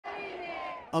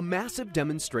A massive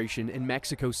demonstration in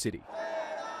Mexico City.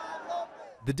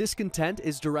 The discontent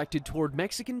is directed toward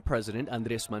Mexican President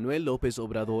Andrés Manuel López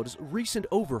Obrador's recent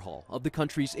overhaul of the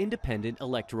country's independent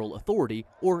electoral authority,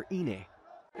 or INE.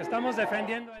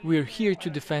 We're here to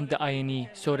defend the INE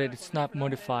so that it's not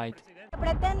modified.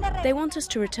 They want us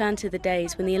to return to the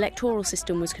days when the electoral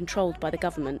system was controlled by the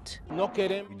government.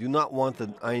 We do not want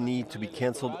the INE to be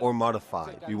cancelled or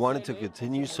modified. We want it to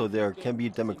continue so there can be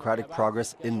democratic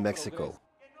progress in Mexico.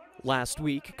 Last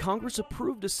week, Congress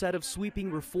approved a set of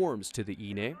sweeping reforms to the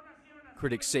INE.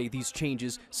 Critics say these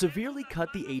changes severely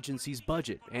cut the agency's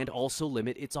budget and also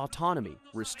limit its autonomy,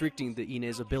 restricting the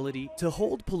INE's ability to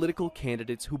hold political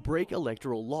candidates who break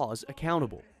electoral laws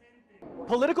accountable.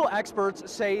 Political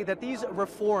experts say that these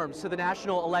reforms to the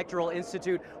National Electoral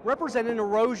Institute represent an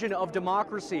erosion of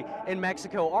democracy in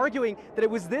Mexico, arguing that it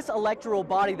was this electoral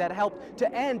body that helped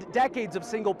to end decades of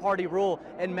single-party rule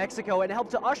in Mexico and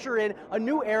helped to usher in a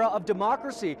new era of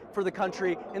democracy for the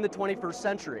country in the 21st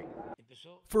century.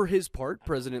 For his part,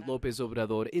 President López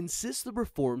Obrador insists the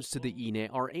reforms to the INE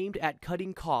are aimed at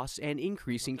cutting costs and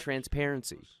increasing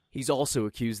transparency. He's also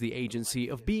accused the agency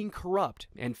of being corrupt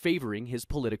and favoring his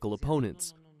political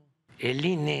opponents. The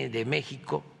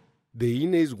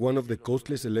INE is one of the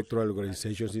costliest electoral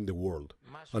organizations in the world,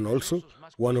 and also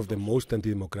one of the most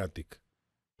anti-democratic.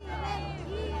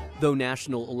 Though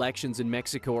national elections in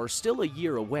Mexico are still a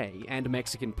year away and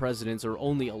Mexican presidents are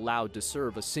only allowed to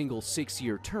serve a single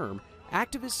 6-year term,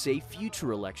 activists say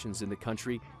future elections in the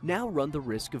country now run the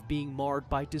risk of being marred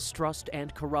by distrust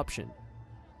and corruption,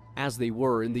 as they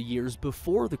were in the years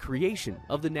before the creation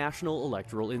of the National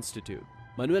Electoral Institute.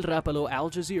 Manuel Rapalo,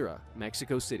 Al Jazeera,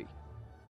 Mexico City.